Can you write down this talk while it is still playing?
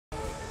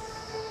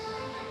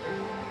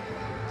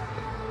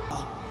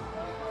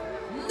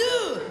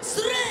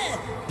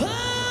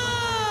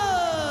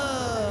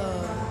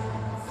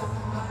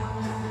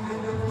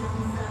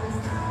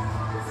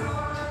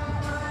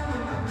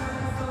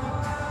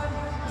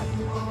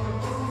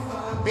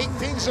Big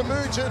things are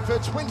mooted for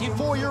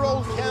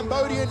 24-year-old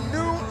Cambodian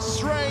Nov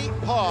Srey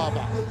Pov.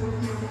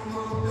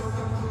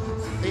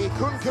 The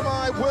Kun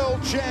Khmer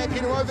world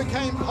champion who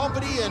overcame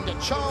poverty and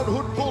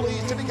childhood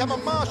bullies to become a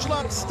martial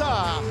arts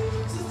star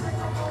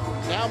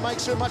now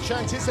makes her much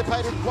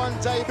anticipated one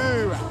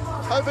debut.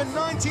 Over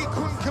 90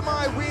 Kun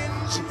Khmer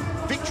wins,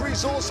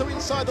 victories also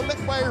inside the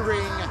Letway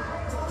ring.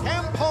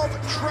 Can Pov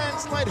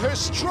translate her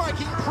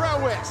striking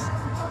prowess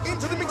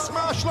into the mixed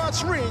martial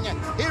arts ring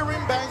here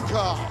in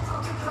Bangkok?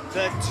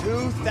 The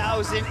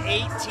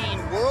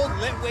 2018 World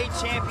Lightweight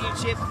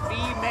Championship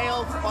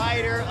Female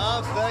Fighter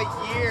of the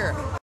Year.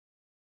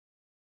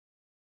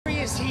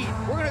 Serious heat.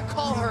 We're going to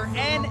call her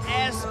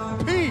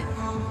NSP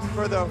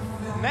for the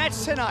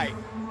match tonight.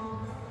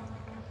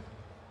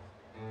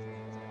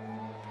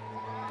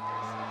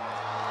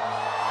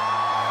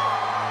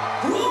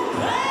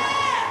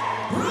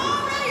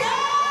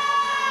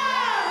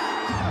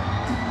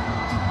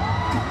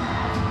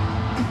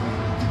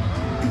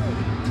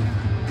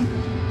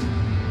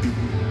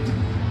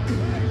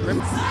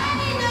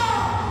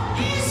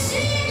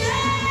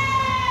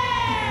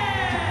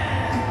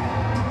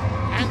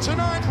 And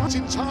tonight, its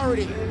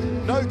entirety,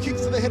 no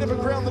kicks to the head of a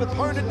grounded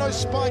opponent, no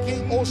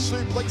spiking or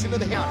suplex into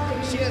the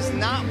head. She does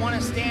not want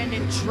to stand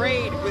and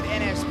trade with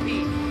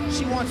NSP.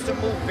 She wants to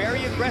move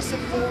very aggressive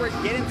forward,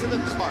 get into the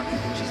car.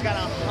 She's got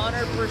a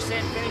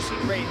 100%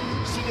 finishing rate.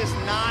 She does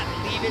not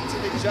leave it to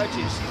the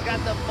judges. She's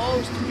got the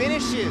most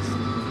finishes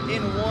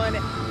in one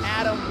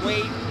atom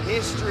weight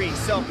history.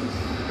 So,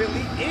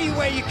 any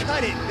way you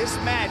cut it, this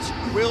match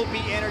will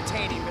be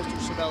entertaining, Mr.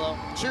 Chavello.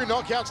 2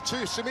 knockouts,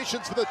 2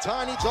 submissions for the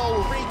tiny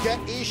doll Rika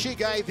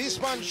Ishige. This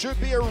one should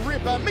be a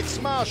ripper. Mixed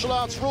martial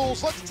arts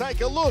rules. Let's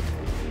take a look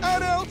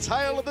at our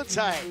tale of the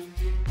tape.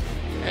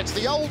 It's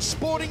the old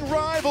sporting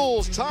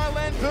rivals,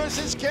 Thailand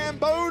versus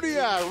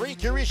Cambodia.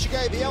 Rika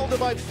Ishige, the elder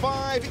by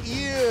 5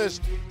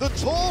 years. The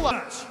taller.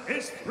 Match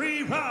is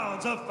 3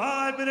 rounds of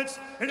 5 minutes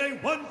in a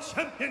One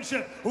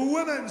Championship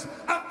Women's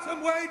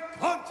Atomweight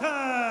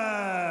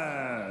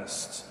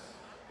Contest.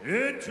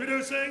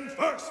 Introducing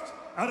first,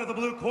 out of the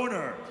blue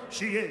corner,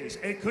 she is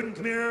a Kun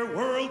Khmer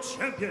World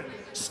Champion,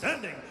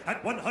 standing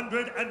at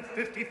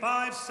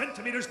 155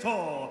 centimeters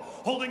tall,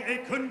 holding a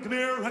Kun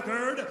Khmer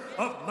record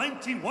of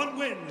 91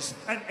 wins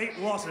and 8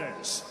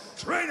 losses.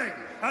 Training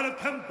out of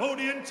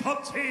Cambodian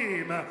top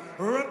team,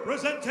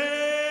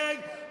 representing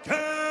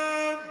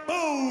Cambodia,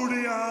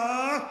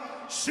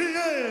 she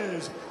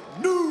is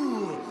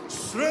Nov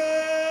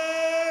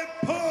Srey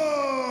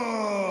Pov.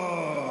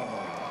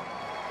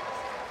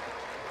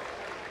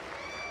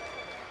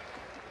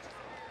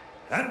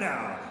 And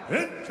now,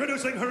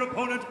 introducing her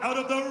opponent out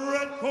of the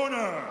red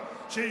corner.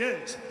 She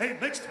is a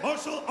mixed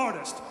martial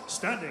artist,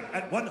 standing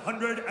at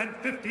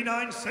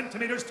 159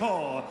 centimeters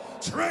tall,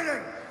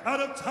 training out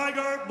of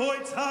Tiger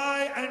Muay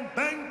Thai and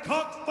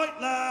Bangkok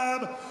Fight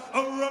Lab,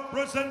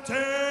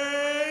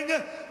 representing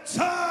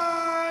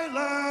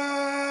Thailand.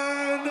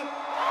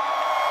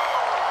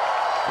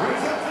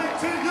 Presenting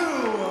to you,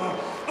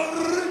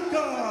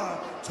 Rika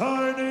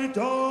Tiny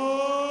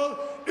Doll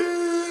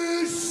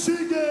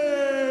Ishige.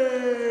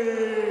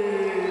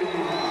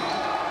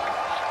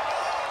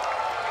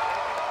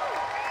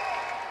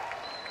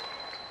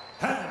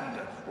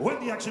 When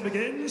the action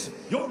begins,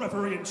 your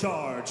referee in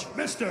charge,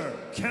 Mr.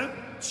 Kemp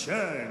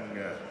Cheng.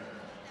 Go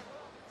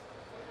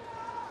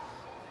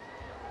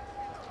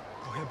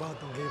ahead, Bob.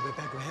 Don't give it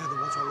back. Go ahead and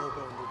watch our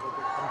logo and we'll go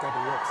back. Don't grab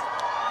the ropes.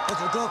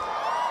 Let's go.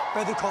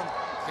 Ready, come.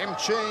 Kemp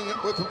Cheng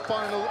with the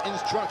final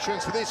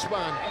instructions for this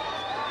one.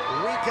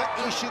 Rika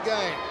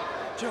Ishige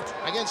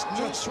against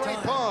Nov Srey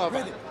Pov.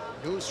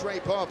 Nov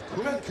Srey Pov,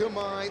 Kun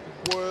Khmer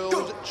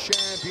World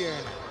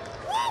Champion.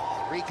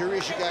 Rika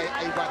Ishige,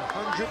 a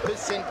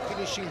 100%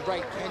 finishing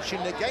rate. Can she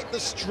negate the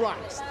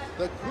strikes,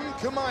 the Kun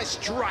Khmer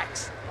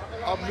strikes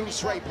of Nov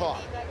Srey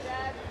Pov?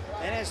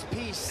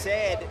 NSP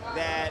said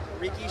that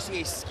Rika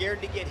Ishige is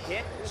scared to get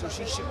hit, so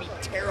she should be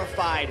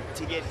terrified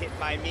to get hit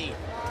by me.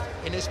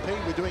 NSP,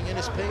 we're doing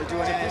NSP. We're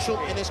doing it's NSP. official,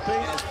 NSP.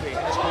 NSP.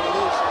 NSP it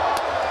is.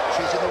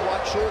 She's in the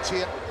white shorts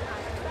here.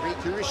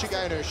 Rika Ishige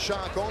and her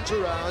shark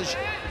entourage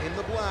in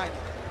the black.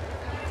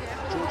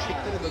 George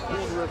Hickman in the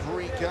corner of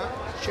Rika,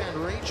 Chan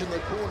Reach in the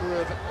corner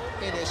of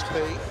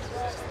NSP.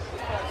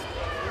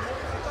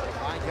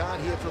 High guard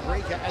here from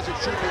Rika, as it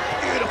should be.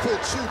 Beautiful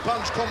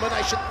 2-punch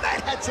combination. That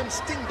had some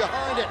sting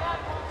behind it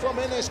from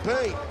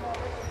NSP.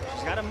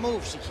 She's got to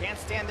move. She can't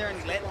stand there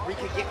and let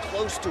Rika get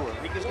close to her.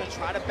 Rika's going to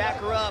try to back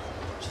her up.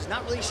 She's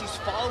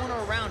following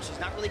her around. She's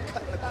not really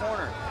cutting the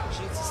corner.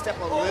 She needs to step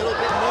a little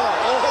bit more.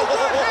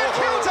 One hand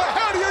counter,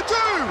 how do you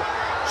do?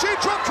 She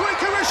dropped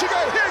Rika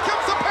Ishige. Here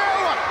comes the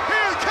power.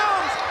 Here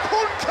comes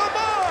Kun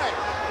Khmer.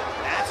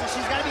 That's what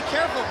she's got to be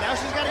careful. Now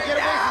she's got to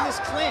get away from this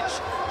clinch.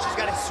 She's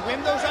got to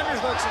swim those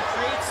underhooks and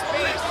create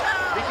space.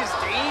 Rika's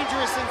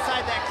dangerous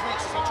inside that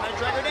clinch. She's going to try to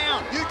drag her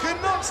down. You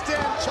cannot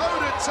stand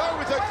toe-to-toe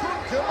with a Kun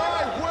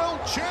Khmer World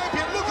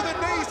Champion. Look at the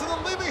knees to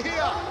the liver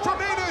here from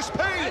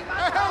NSP.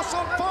 A house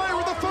on fire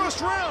in the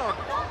first round.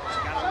 She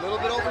got a little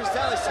bit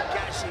overzealous.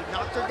 She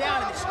knocked her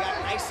down, and then she got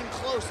nice and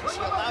close, and she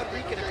allowed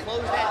Rika to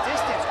close that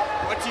distance.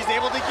 but she's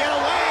able to get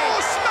away. Oh,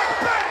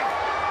 smack bang!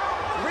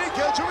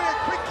 Rika doing a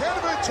quick count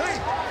of her teeth.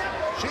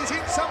 She's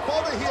in some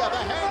bother here. The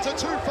hands are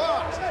too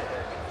fast.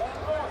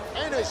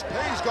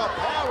 NSP's got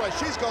power.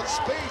 She's got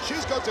speed.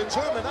 She's got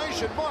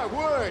determination. My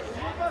word.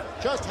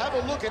 Just have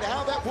a look at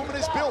how that woman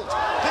is built.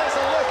 There's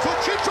a left hook.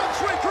 She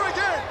drops Rika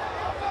again.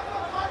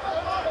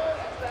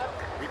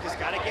 Rika's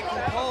got to get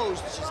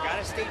composed. She's got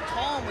to stay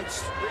calm when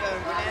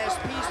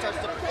NSP starts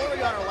to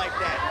flurry on her like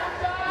that.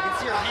 You can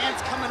see her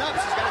hands coming up.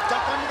 She's got to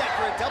duck under that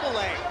for a double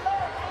leg.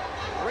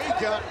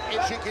 Rika,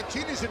 if she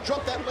continues to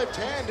drop that left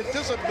hand and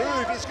doesn't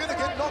move, is going to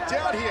get knocked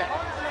out here.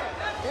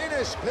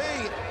 NSP,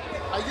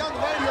 a young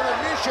lady on a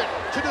mission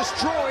to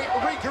destroy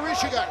Rika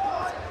Ishige.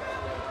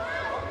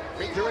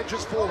 Rika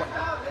edges forward.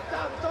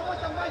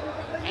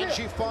 And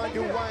she finds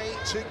a way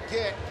to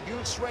get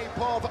Nov Srey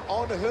Pov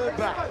on her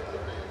back.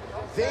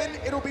 Then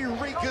it'll be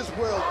Rika's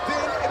world.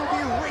 Then it'll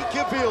be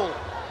Rikaville.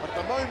 But at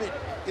the moment,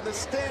 in the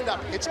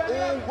stand-up, it's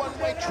all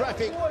one-way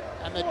traffic,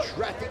 and the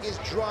traffic is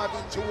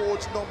driving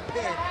towards Phnom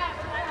Penh.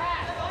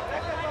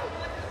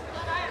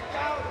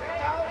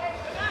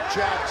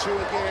 Jab two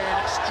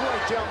again,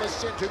 straight down the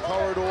center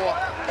corridor.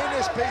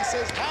 NSP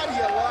says, how do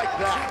you like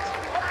that?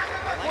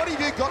 What have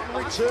you got in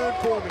return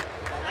for me?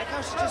 I like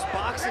how she's just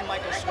boxing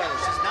Michael Schweller.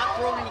 She's not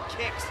throwing any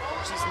kicks.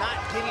 She's not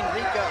giving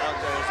Rika,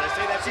 as I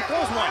say that, she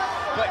throws one.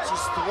 But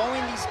she's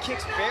throwing these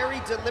kicks very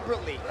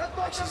deliberately.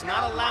 Like she's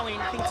not allowing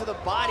anything to the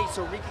body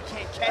so Rika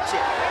can't catch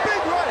it.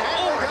 Big right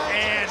hand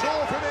Overhand. again.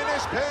 All from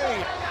NSP.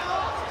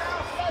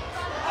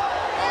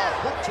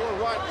 Hook to a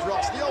right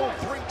cross. The old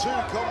 3-2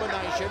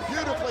 combination.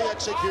 Beautifully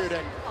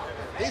executed.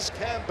 This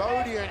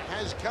Cambodian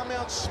has come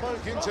out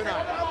smoking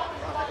tonight.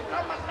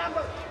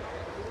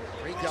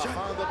 Rika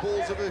find the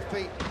balls of her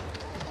feet.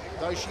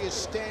 Though she is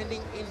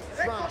standing in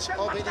front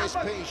of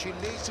NSP, she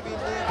needs to be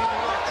moving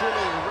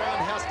laterally.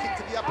 Roundhouse kick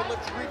to the upper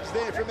left ribs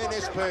there from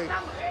NSP.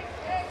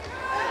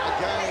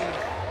 Again,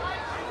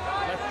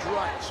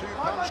 left-right,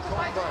 two-punch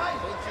combo.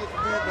 Plenty of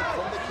movement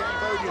from the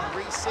Cambodian.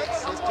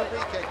 Resets, says to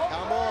Rika,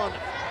 come on.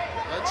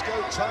 Let's go,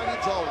 tiny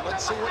doll.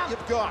 Let's see what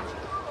you've got.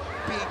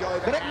 Big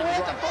overhand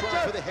right,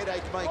 try for the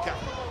headache maker.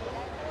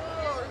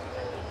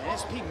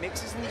 NSP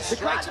mixes in these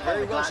strikes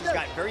very well. She's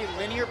got very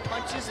linear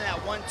punches in that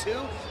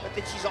 1-2, but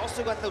then she's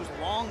also got those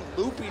long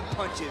looping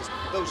punches,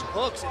 those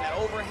hooks, and that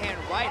overhand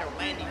right are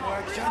landing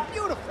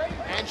beautiful.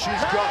 And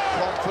she's got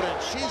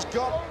confidence. She's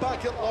got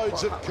bucket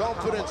loads of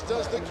confidence,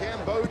 does the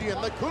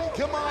Cambodian, the Kun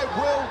Khmer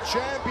world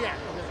champion.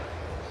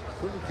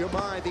 Kun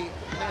Khmer, the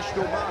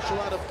national martial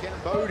art of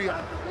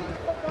Cambodia.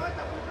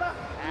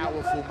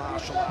 Powerful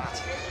martial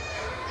art.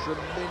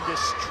 Tremendous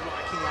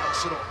striking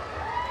arsenal.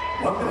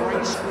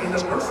 Great speed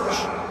to watch.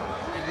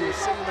 And you're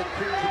seeing the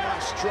Kun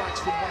Khmer strikes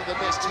from one of the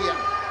best here,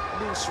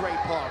 Nov Srey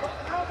Pov.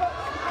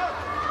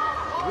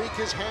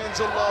 Rika's hands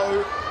are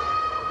low,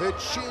 her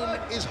chin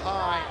is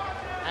high,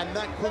 and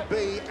that could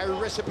be a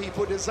recipe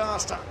for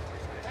disaster.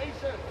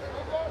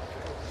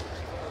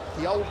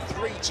 The old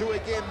 3-2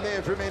 again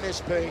there from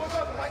NSP.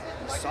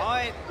 Saw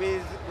it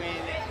with when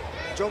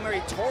Joe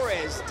Mary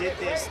Torres did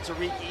this to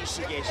Rika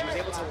Ishige. She was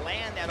able to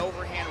land that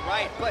overhand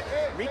right, but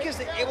Rika's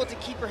able to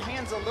keep her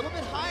hands a little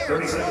bit higher.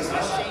 She's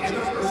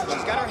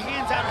got her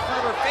hands out in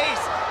front of her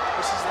face,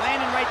 but she's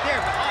landing right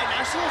there. But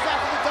now she was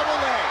after the double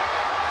leg.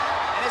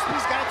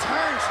 NSP's got to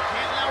turn. She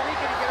can't allow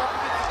Rika to get up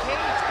against the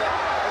cage,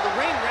 or the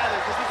ring rather,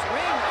 because this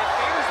ring, it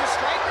favors the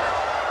striker.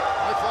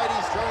 Both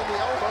ladies throwing the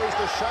elbows,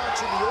 the sharks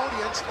in the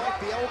audience like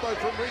the elbow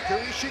from Rika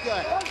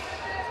Ishige.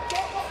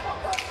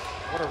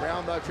 What a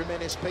round though from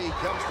NSP,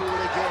 comes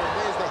forward again.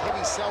 There's the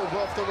heavy salve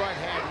off the right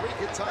hand.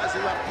 Rika ties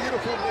her up,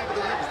 beautiful knee to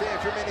the ribs there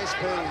from NSP.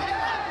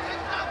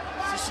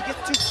 See, she gets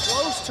too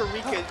close to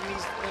Rika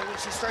when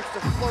she starts to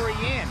flurry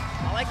in.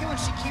 I like it when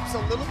she keeps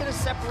a little bit of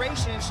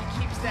separation and she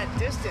keeps that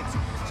distance.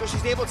 So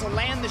she's able to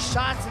land the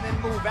shots and then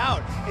move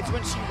out. It's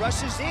when she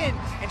rushes in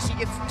and she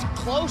gets too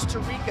close to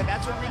Rika.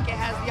 That's when Rika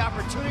has the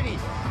opportunity.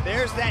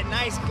 There's that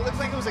nice, looks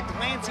like it was a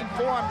glancing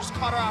forearm, just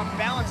caught her off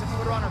balance and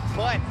put her on her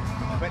butt.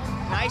 But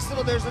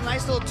there's a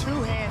nice little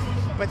two-hand,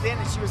 but then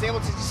she was able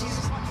to,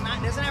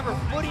 doesn't have her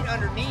footing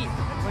underneath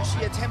when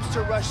she attempts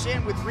to rush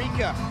in with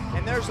Rika.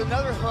 And there's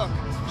another hook.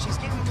 She's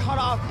getting caught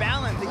off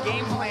balance, the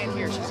game plan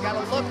here. She's got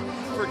to look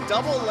for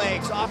double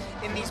legs off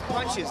in these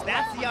punches.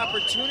 That's the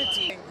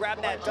opportunity, and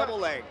grab that double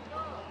leg.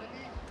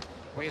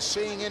 We're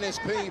seeing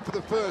NSP for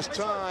the first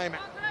time,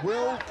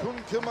 World Kun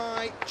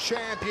Khmer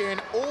champion,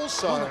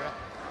 also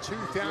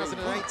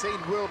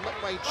 2018 World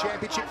Lightweight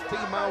Championship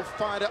Female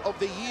Fighter of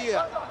the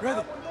Year.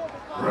 Ready.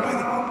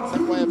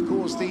 That way, of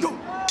course, the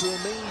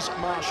Burmese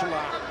martial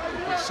art.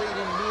 We've seen in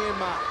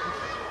Myanmar,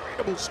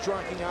 incredible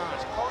striking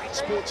art, great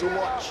sport to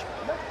watch.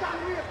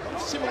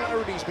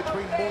 Similarities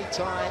between Muay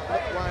Thai,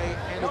 Lightweight,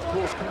 and of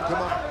course Kun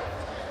Khmer.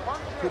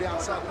 Good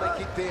outside leg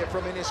kick there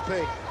from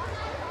NSP.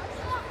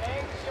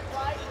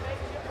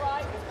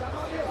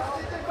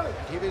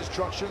 Give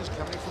instructions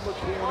coming from the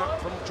corner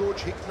from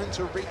George Hickman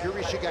to Rika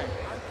Ishige.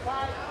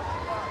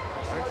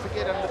 Don't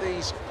forget, under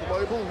these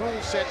global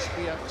rule sets,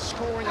 we are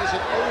scoring as an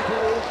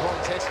overall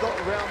contest, not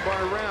round by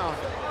round.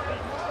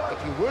 If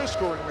you were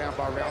scoring round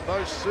by round,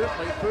 though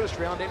certainly first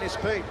round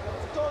NSP.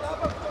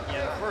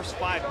 Yeah, the first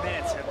 5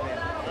 minutes have been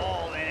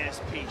all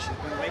NSP. She's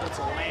been able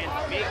to land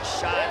big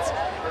shots,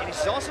 and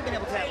she's also been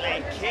able to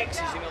land kicks.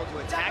 She's been able to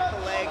attack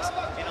the legs,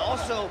 and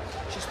also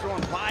she's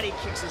throwing body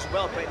kicks as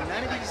well, but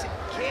none of these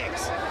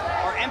kicks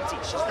are empty.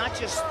 She's not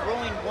just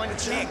throwing one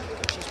kick.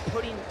 She's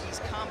putting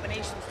these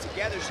combinations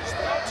together. She's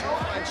throwing 2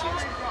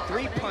 punches,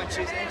 3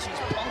 punches, and she's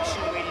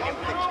punctuating it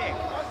with a kick.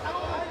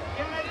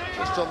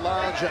 Just a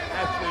larger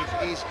athlete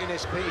is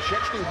NSP. She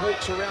actually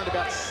walks around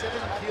about 7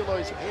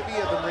 kilos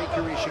heavier than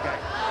Rika Ishige.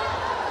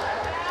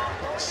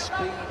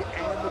 Speed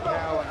and the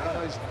power in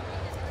those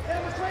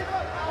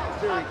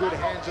very good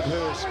hands of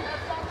hers.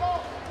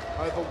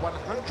 Over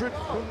 100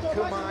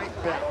 Kunkamai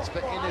bouts for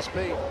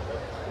NSP.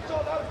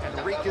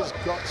 And Rika's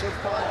got to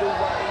find a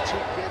way to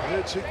get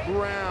her to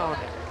ground.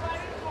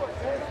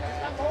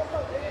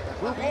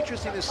 It will be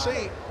interesting to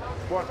see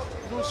what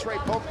Nov Srey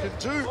Pov can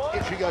do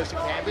if she goes to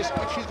canvas,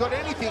 if she's got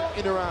anything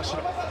in her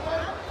arsenal.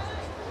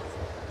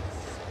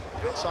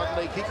 Outside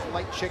leg kick,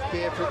 late check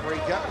there from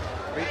Rika.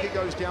 Rika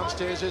goes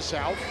downstairs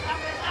herself.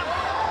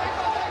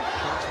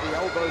 Comes to the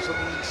elbows on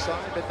the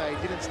inside, but they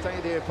didn't stay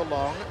there for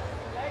long.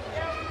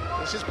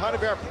 This is part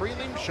of our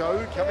prelim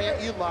show, coming at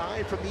you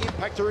live from the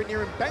Impact Arena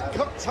in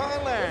Bangkok,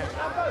 Thailand.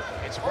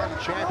 It's one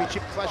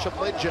championship clash of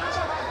legends.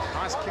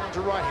 Nice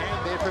counter right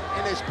hand there from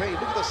NSP.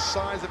 Look at the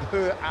size of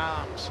her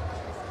arms.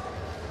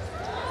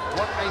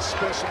 What a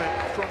specimen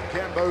from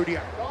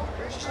Cambodia.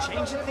 She's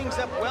changing things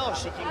up well.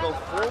 She can go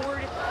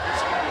forward, and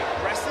she can be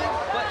aggressive,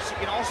 but she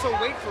can also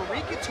wait for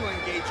Rika to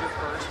engage her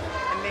first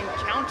and then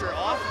counter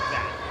off of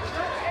that.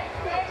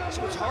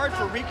 So it's hard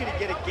for Rika to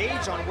get a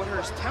gauge on what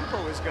her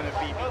tempo is going to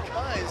be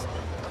because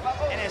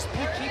NSP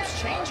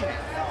keeps changing it.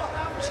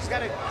 She's got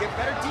to get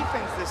better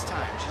defense this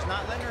time. She's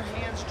not letting her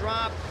hands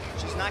drop.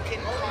 She's not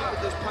getting caught with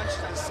those punches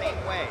the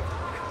same way.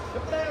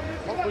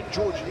 What would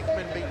George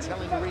Hickman be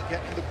telling Rika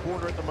in the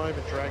corner at the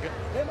moment, Dragon?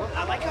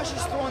 I like how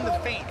she's throwing the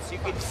feints. You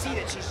can see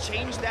that she's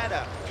changed that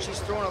up. She's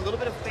throwing a little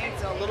bit of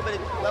feints and a little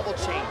bit of level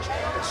change.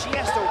 But she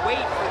has to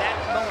wait for that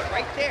moment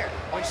right there.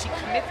 When she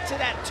commits to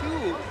that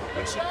tube,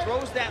 when she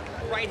throws that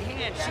right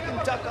hand, she can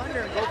duck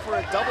under and go for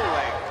a double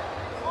leg.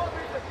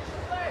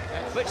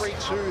 At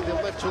 3-2,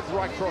 the left hook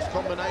right cross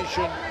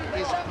combination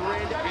is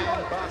bread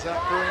and butter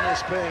for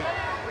NSP.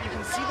 You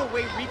can see the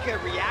way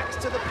Rika reacts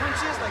to the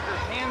punches, like her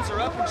hands are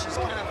up and she's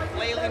kind of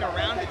flailing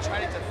around to try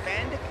to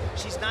defend.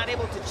 She's not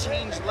able to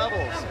change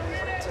levels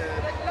to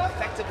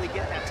effectively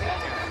get that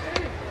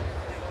takedown.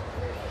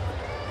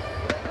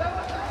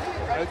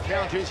 No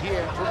counters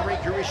here from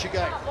Rika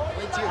Ishige.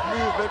 Plenty of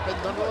movement, but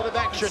not a lot of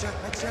action.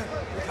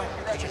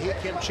 You hear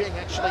Kim Cheng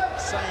actually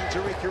saying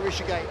to Rika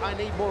Ishige, I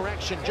need more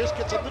action. Just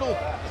gets a little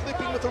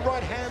clipping with the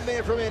right hand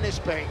there from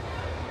NSP.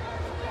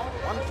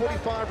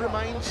 1:45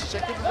 remains,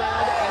 second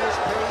round,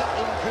 NSP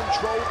in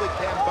control, the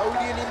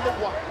Cambodian in the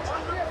white,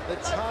 the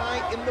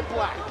Thai in the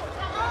black.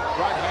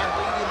 Right hand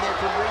lead in there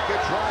from Rika,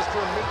 tries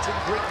for a meet and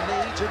greet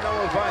knee to no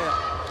avail.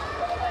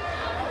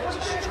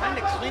 She's trying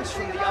to clinch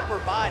from the upper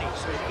body,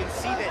 so you can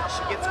see that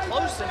she gets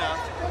close enough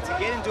to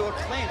get into a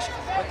clinch,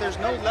 but there's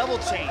no level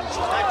change.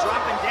 She's not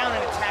dropping down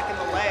and attacking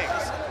the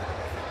legs.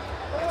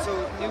 And so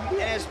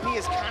NSP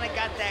has kind of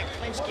got that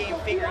clinch game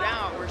figured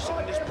out where she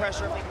can just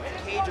pressure her with the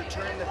cage or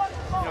turn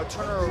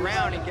her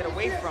around and get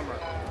away from her.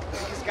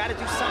 She's got to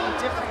do something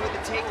different with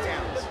the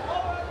takedowns.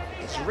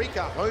 Is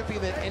Rika hoping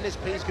that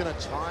NSP is going to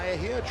tire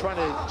here, trying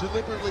to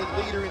deliberately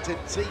lead her into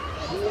deep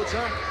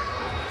water?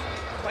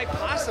 Quite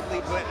possibly,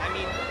 but I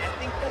mean, I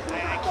think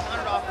I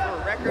counted off her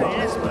record.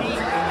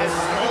 NSP has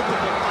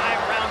multiple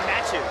 5-round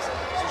matches,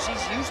 so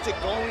she's used to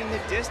going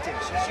the distance.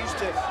 She's used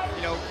to,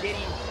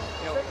 getting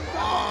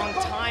long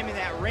time in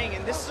that ring,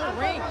 and this is a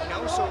ring,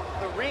 so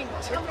the ring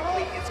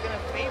typically is going to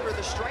favor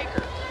the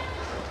striker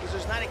because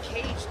there's not a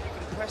cage you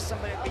can press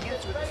somebody up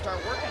against with and start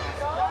working on.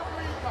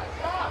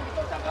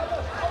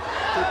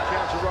 Good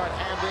counter right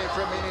hand there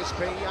from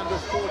NSP, under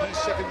 40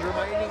 seconds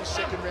remaining,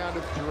 second round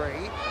of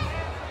 3.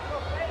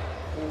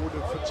 Board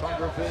of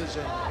photographers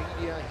and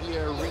media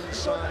here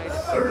ringside.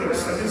 30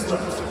 seconds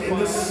left in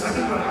the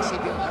second round.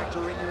 Massive Impact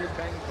Arena in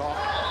Bangkok.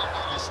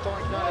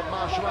 Historic night of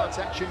martial arts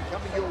action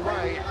coming your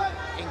way,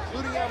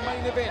 including our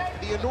main event,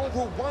 the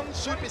inaugural ONE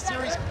Super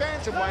Series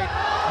Bantamweight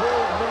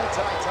World Muay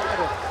Thai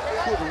title.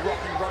 Good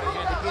rocking right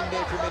hand again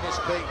there from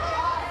NSP.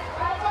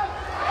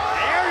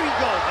 There you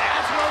go.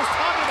 That's what I was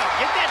talking about.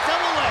 Get that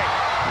double leg.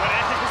 But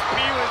NSP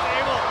was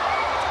able.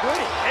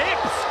 Good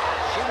hips.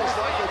 She was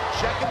like a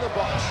jack in the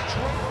box,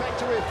 straight back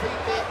to her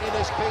feet there,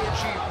 NSP, and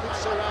she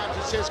lifts her arms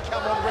and says,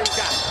 come on,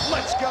 Rika,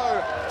 let's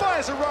go.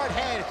 Fires a right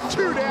hand,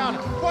 2 down,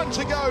 1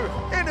 to go.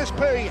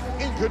 NSP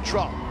in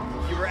control.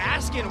 You were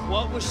asking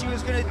what she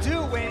was going to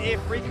do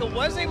if Rika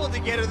was able to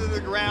get her to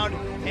the ground,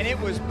 and it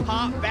was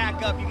pop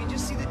back up. You can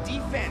just see the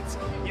defense.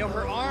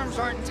 Her arms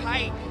aren't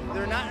tight.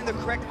 They're not in the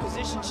correct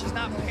position. She's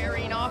not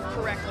parrying off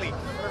correctly.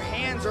 Her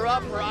hands are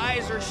up, her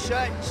eyes are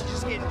shut. She's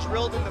just getting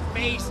drilled in the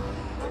face.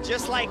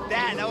 just like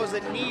that. That was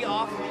a knee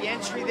off of the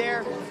entry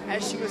there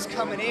as she was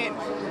coming in.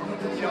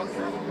 You know,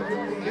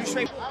 Nov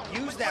Srey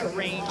used that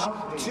range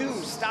to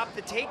stop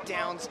the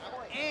takedowns,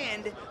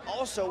 and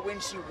also when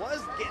she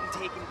was getting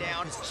taken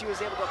down, she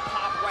was able to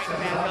pop right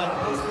back up.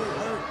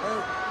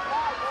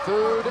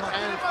 Third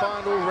and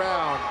final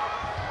round.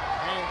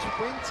 And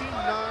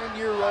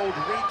 29-year-old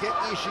Rika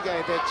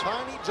Ishige, the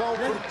tiny doll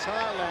from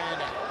Thailand,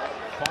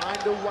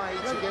 find a way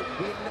to get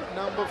win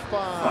number 5.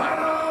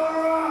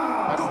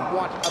 But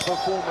what a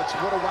performance,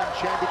 what a one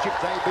championship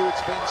debut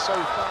it's been so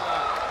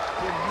far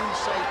for Nov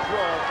Srey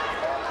Pov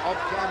of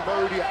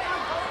Cambodia.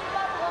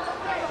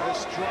 Her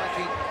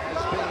striking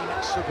has been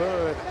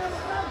superb.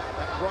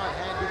 That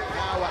right-handed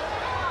power,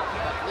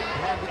 that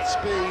left-handed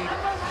speed.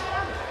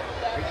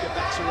 Rika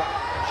backs her up.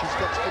 She's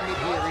got to commit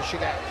here,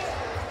 Ishige.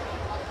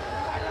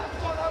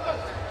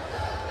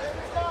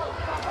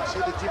 See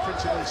the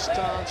difference in the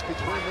stance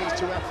between these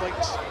two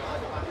athletes.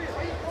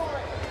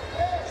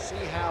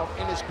 See how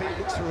NSP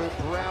looks through her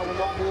brow a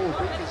lot more.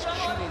 Rika's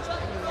chin is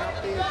hanging out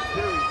there,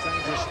 very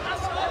dangerous.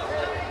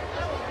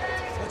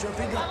 Watch your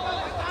finger.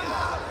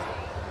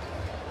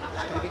 Just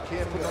got to be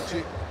careful not to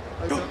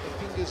open up the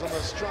fingers on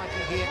the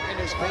striking here.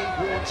 NSP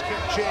warns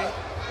Kim Cheng.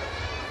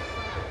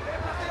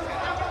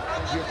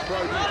 And your throw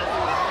here for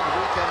the hand.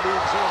 Rika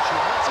moves on. She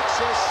had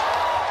success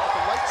at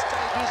the late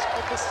stages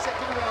of the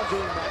second round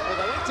doing that. Well,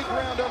 they went to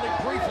ground only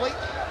briefly,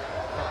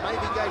 but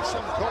maybe gave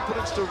some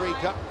confidence to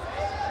Rika.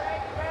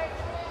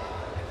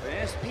 But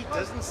NSP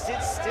doesn't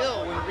sit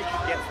still when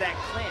Rika gets that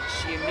clinch.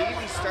 She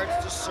immediately starts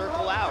to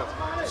circle out.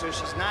 So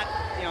she's not,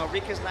 you know,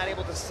 Rika's not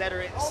able to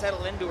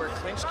settle into her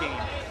clinch game.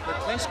 Her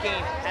clinch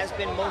game has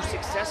been most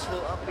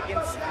successful up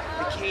against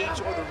the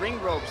cage or the ring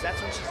ropes.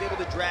 That's when she's able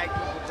to drag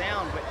people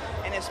down. But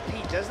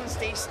NSP doesn't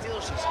stay still.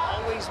 She's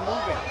always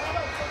moving.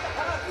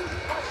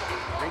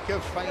 Rika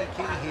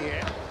faking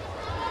here.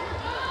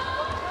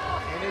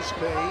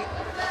 NSP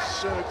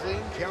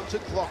circling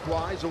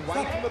counterclockwise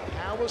away from the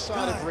power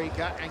side of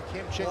Rika, and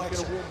Kim Chen's going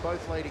to warn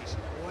both ladies.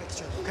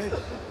 Okay.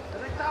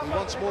 He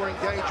wants more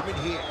engagement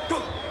here.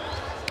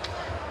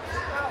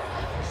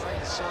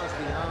 Same size of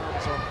the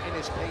arms on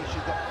NSP.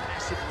 She's got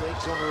massive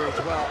legs on her as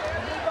well.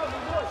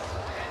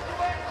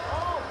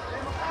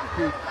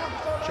 Good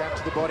jab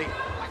to the body.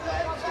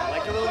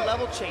 Like a little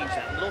level change,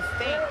 that little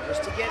feint,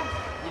 just to get,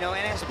 you know,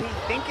 NSP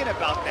thinking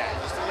about that,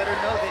 just to let her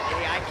know that,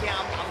 hey, I'm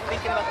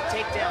thinking about the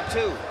takedown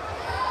too.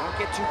 Don't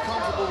get too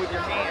comfortable with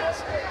your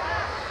hands.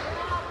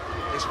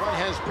 This one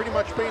has pretty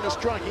much been a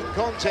striking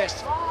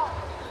contest.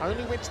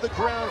 Only went to the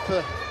ground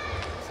for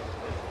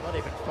not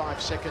even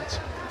 5 seconds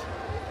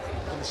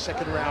in the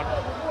second round.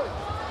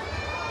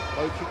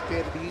 Low kick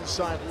there to the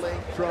inside leg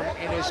from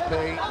NSP.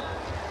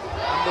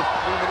 Under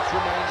 3 minutes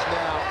remains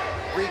now.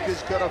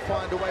 Rika's got to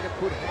find a way to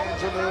put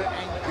hands on her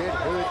and get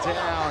her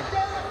down.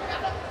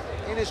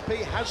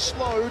 NSP has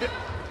slowed.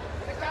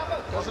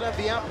 Doesn't have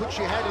the output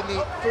she had in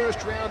the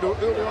first round or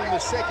earlier on in the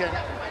second.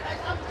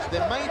 So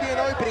there may be an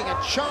opening, a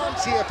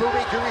chance here for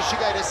Rika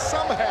Ishige to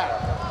somehow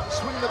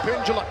swing the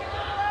pendulum.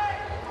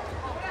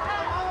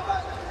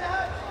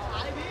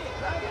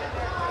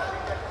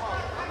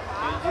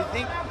 Do you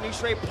think Nov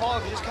Srey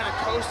Pov just kind of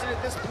coasted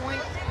at this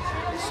point?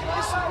 She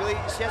hasn't really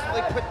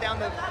put down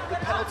the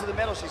pedal to the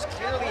metal. She's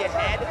clearly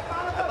ahead.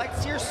 I'd like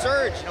to see her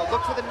surge. You know,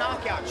 look for the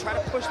knockout. Try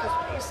to push the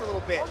pace a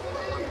little bit.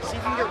 See if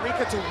you can get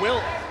Rika to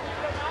wilt.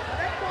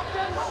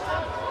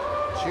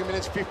 2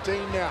 minutes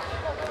 15 now.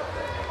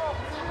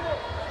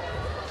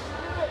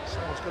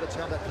 Someone's got to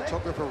tell that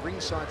photographer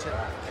ringside to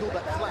kill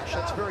that flash.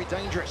 That's very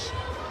dangerous.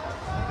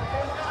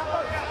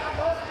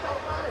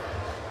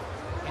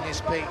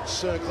 NSP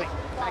circling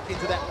back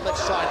into that left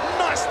side.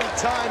 Nicely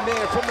timed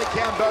there from the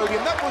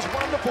Cambodian. That was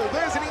wonderful.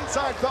 There's an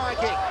inside thigh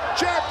kick.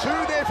 Jab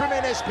 2 there from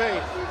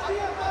NSP.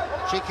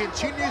 She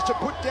continues to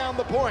put down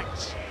the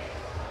points.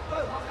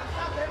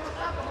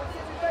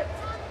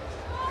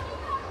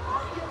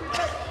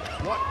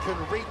 What can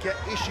Rika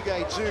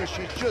Ishige do?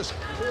 She's just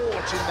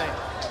caught in the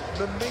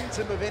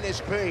momentum of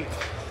NSP.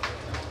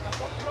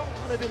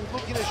 Might have been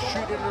looking to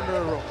shoot in on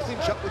her or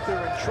clinch up with her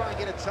and try and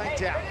get a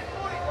takedown.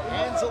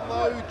 Hands are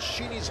low,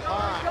 chin is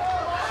high.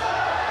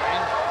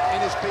 And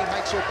NSP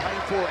makes her pay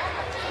for it.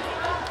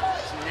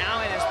 So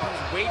now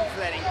NSP's waiting for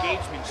that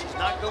engagement. She's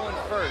not going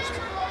first.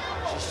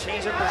 She's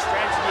changed up her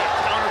strategy at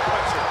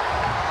counterpuncher.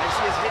 And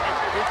she is hitting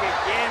Rika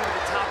again with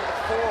the top of the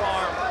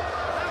forearm.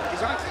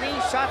 These aren't clean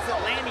shots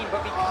at landing, but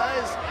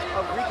because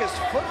of Rika's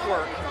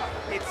footwork,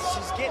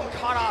 she's getting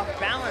caught off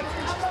balance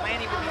when she's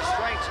landing with these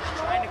strikes. She's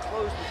trying to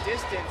close the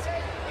distance,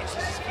 and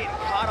she's just getting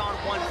caught on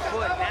one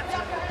foot. And that's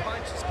when the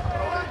punch is coming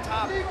over the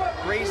top,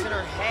 grazing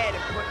her head and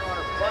putting her on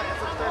her butt.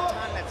 That's the third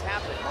time that's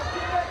happened.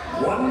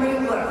 1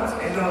 minute left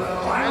in the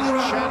final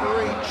round. Chad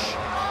Reach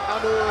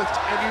unearthed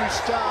a new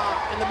star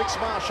in the mixed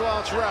martial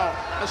arts realm.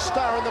 A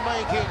star in the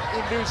making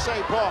in Nov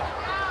Srey Pov.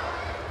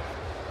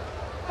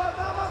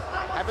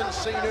 Haven't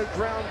seen her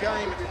ground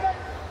game.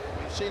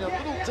 We've seen a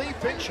little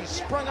defense. She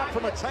sprung up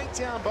from a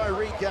takedown by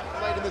Rika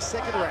late in the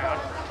second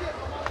round.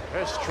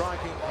 Her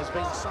striking has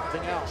been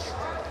something else.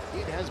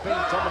 It has been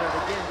dominant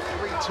again,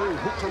 3-2,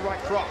 hook to right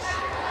cross.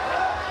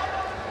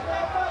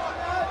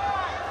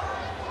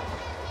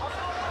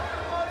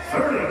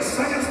 30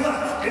 seconds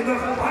left in the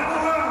final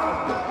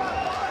round.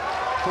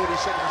 40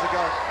 seconds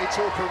ago, it's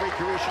all for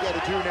Rika Ishige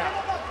to do now.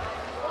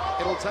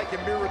 It'll take a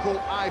miracle,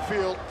 I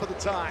feel, for the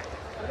tie.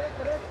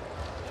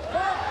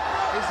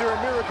 Is there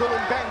a miracle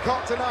in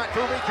Bangkok tonight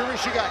for Rika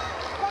Ishige?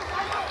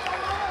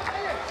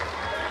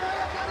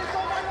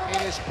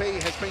 NSP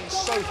has been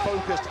so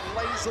focused,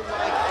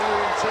 laser-like air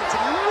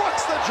intensity,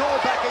 rocks the jaw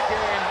back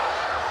again.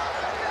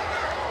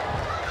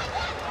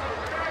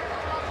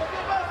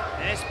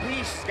 NSP,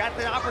 she's got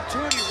the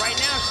opportunity right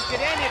now. She could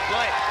end it,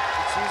 but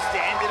she chooses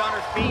to end it on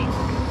her feet.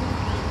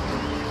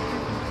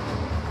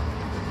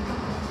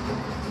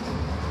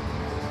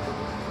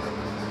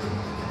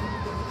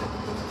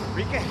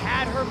 Rika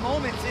had her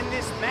moments in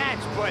this match,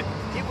 but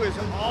it was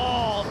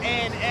all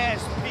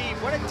NSP.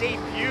 What a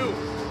debut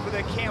for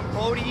the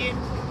Cambodian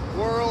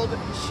world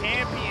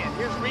champion.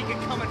 Here's Rika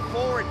coming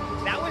forward.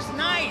 That was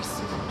nice.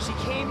 She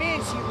came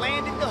in, she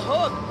landed the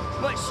hook,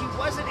 but she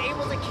wasn't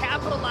able to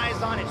capitalize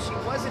on it. She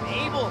wasn't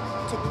able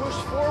to push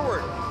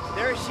forward.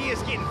 There she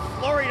is getting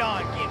flurried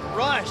on, getting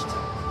rushed.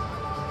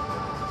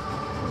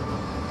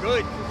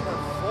 Good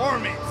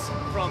performance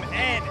from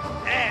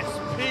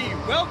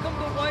NSP. Welcome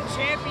to One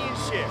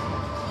Championship.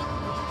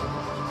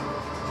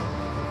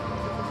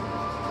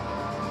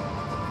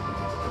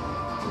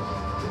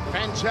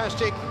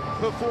 Fantastic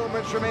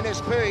performance from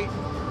NSP.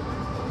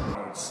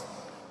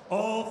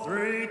 All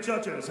three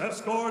judges have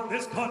scored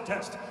this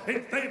contest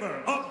in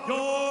favor of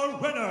your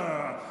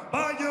winner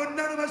by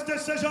unanimous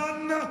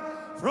decision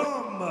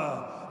from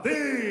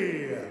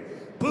the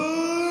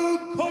blue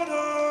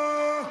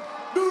corner,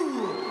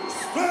 Nov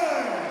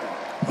Srey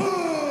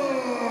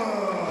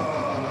Pov.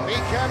 The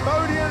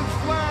Cambodian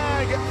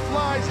flag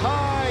flies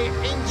high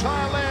in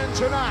Thailand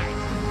tonight,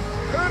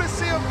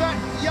 courtesy of that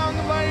young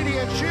lady,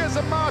 and she is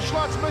a martial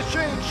arts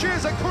machine. She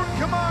is a Kun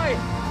Khmer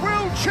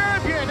world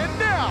champion, and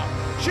now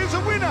she's a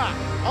winner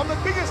on the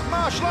biggest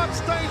martial arts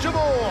stage of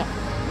all,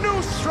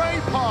 Nov Srey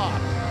Pov.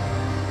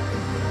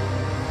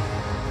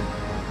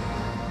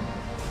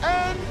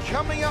 And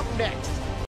coming up next,